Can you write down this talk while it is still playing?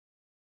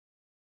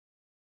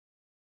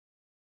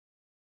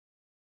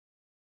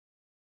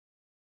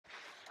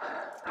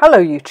Hello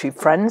YouTube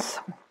friends.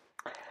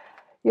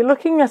 You're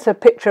looking at a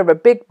picture of a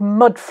big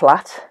mud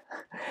flat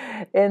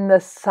in the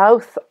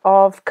south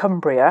of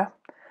Cumbria.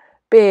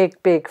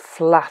 Big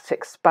flat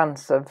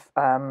expanse of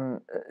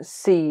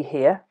sea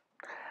here.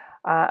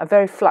 A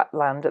very flat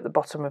land at the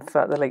bottom of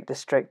the Lake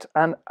District,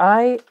 and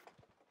I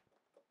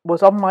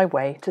was on my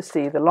way to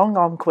see the long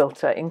arm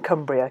quilter in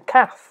Cumbria,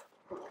 Cath,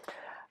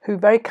 who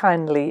very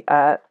kindly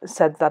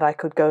said that I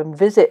could go and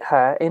visit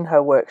her in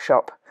her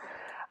workshop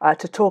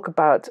to talk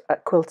about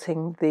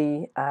quilting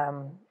the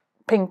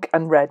pink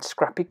and red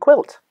scrappy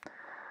quilt.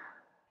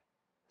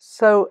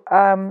 So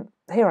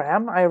here I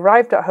am. I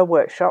arrived at her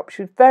workshop.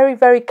 She was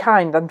very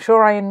kind. I'm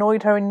sure I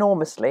annoyed her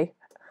enormously.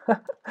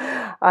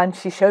 And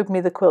she showed me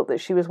the quilt that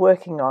she was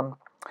working on,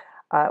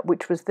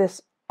 which was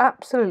this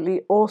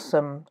absolutely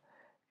awesome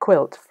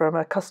quilt from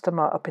a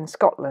customer up in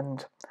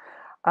Scotland.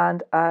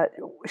 And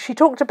she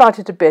talked about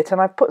it a bit, and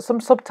I've put some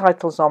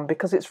subtitles on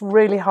because it's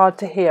really hard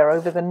to hear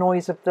over the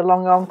noise of the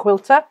long arm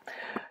quilter.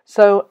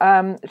 So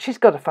she's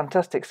got a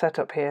fantastic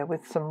setup here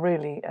with some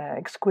really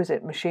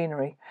exquisite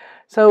machinery.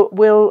 So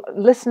we'll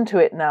listen to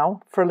it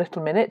now for a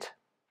little minute.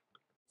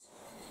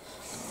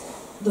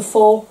 The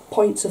 4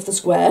 points of the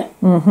square.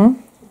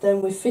 Mm-hmm.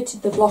 Then we've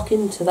fitted the block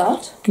into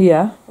that.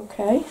 Yeah.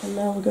 Okay, and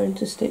now we're going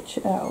to stitch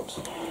it out.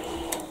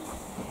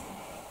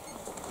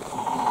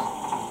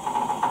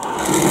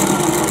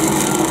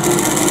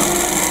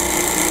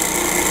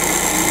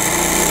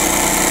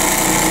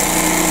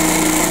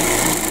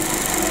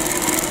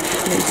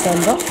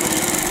 Stand up.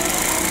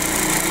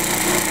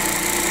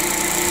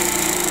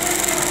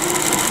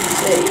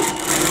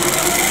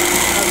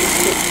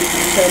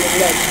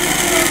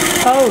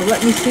 Oh,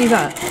 let me see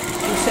that.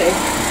 You see?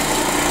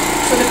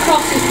 So the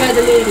cross is where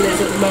the needle is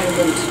at the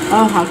moment.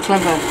 Oh, how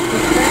clever.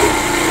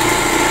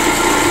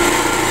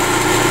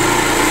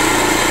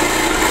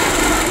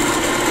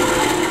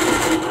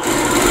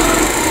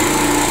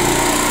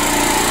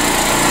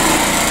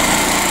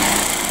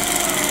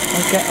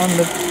 I'll get on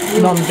the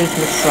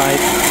non-business side.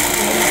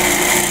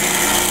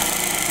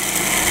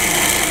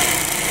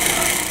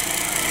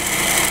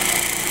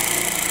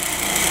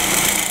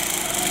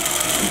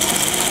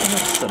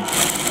 Awesome.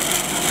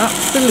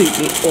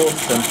 Absolutely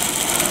awesome.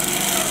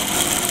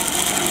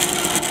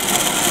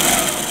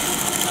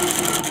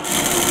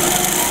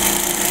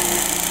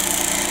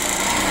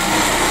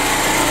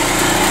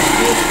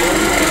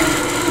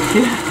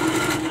 Yeah.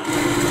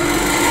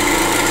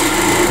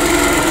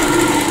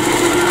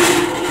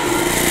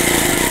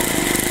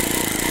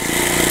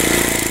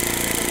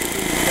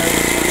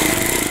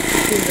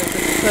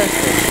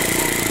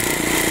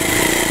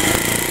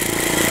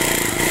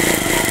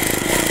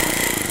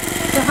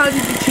 So how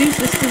did you choose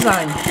this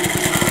design?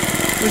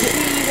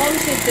 She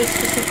wanted this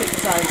specific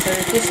design, so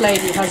this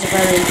lady has a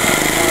very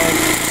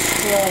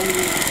strong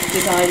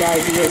design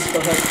ideas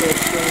for her quilt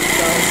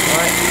designs,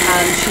 right?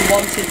 And she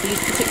wanted these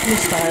particular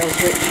styles,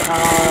 which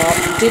are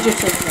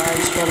digital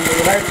designs from the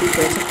American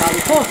quilter Pam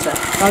Kitty.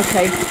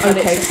 Okay. And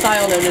it's a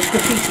style known as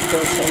graffiti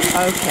quilting.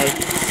 Okay.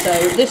 So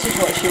this is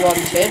what she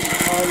wanted,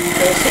 and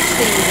there are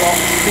 16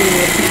 blocks being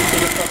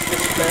repeated across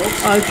this quilt.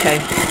 Okay.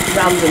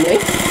 Randomly.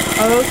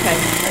 Oh, okay.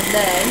 And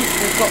then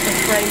we've got the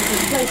frames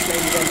and place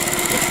names.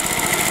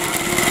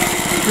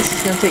 This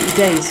is going to take you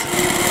days.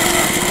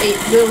 It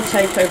will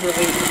take over a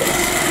week.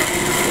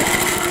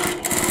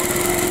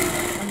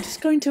 I'm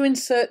just going to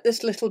insert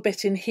this little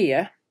bit in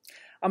here.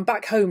 I'm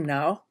back home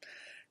now.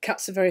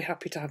 Cats are very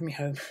happy to have me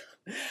home.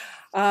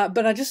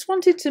 But I just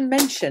wanted to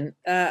mention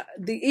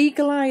the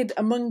eagle-eyed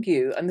among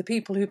you and the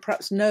people who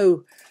perhaps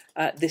know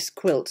this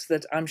quilt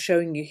that I'm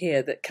showing you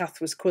here that Cath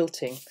was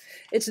quilting.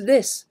 It's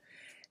this.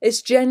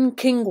 It's Jen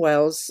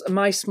Kingwell's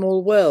My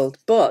Small World,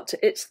 but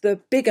it's the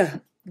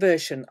bigger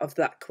version of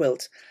that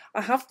quilt.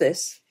 I have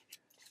this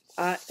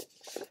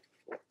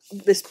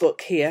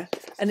book here,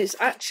 and it's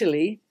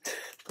actually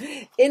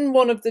in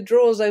one of the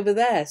drawers over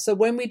there. So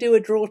when we do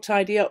a drawer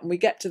tidy up and we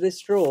get to this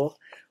drawer,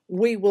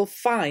 we will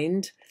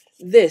find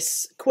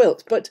this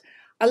quilt. But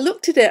I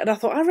looked at it and I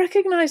thought, I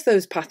recognise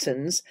those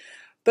patterns,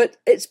 but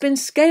it's been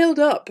scaled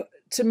up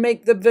to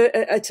make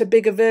a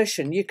bigger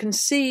version. You can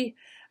see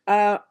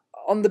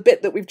on the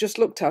bit that we've just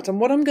looked at. And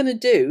what I'm going to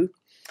do,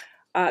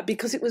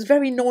 because it was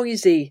very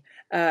noisy,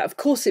 of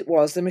course it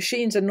was, the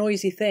machine's a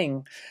noisy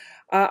thing,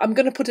 I'm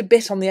going to put a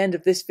bit on the end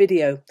of this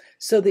video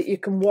so that you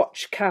can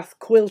watch Cath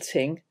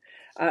quilting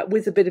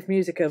with a bit of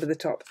music over the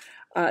top,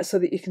 so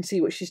that you can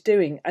see what she's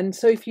doing. And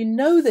so if you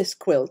know this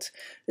quilt,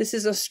 this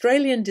is an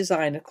Australian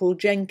designer called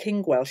Jen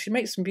Kingwell. She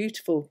makes some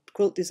beautiful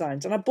quilt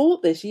designs, and I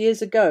bought this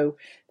years ago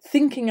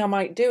thinking I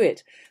might do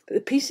it, but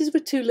the pieces were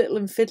too little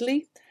and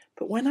fiddly.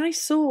 But when I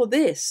saw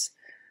this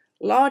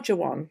larger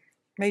one,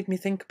 made me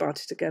think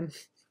about it again.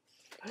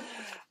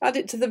 Add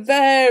it to the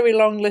very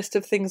long list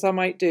of things I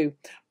might do.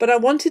 But I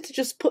wanted to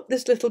just put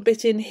this little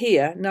bit in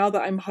here now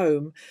that I'm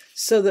home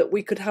so that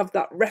we could have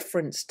that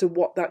reference to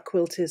what that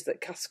quilt is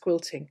that Cath's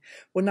quilting.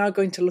 We're now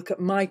going to look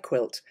at my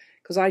quilt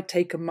because I'd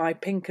taken my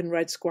pink and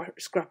red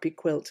scrappy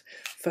quilt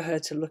for her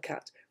to look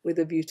at with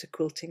a view to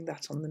quilting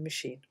that on the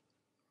machine.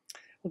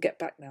 We'll get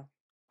back now.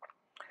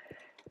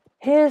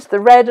 Here's the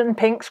red and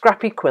pink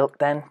scrappy quilt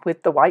then,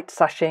 with the white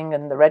sashing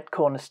and the red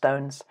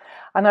cornerstones.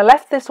 And I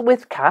left this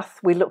with Cath.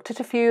 We looked at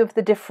a few of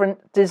the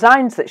different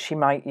designs that she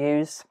might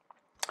use.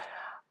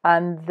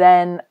 And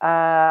then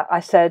I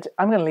said,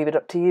 I'm going to leave it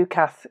up to you,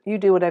 Cath. You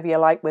do whatever you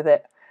like with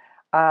it.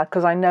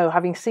 Because I know,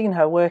 having seen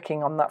her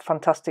working on that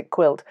fantastic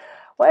quilt,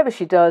 whatever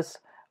she does,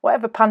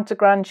 whatever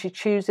pantogrand she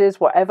chooses,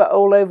 whatever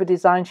all-over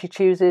design she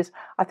chooses,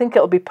 I think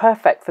it'll be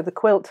perfect for the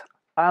quilt.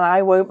 And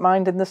I won't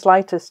mind in the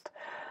slightest.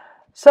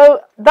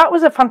 So that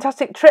was a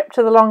fantastic trip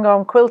to the long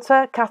arm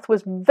quilter. Cath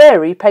was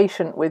very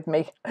patient with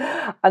me.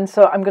 And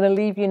so I'm going to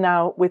leave you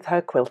now with her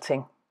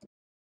quilting.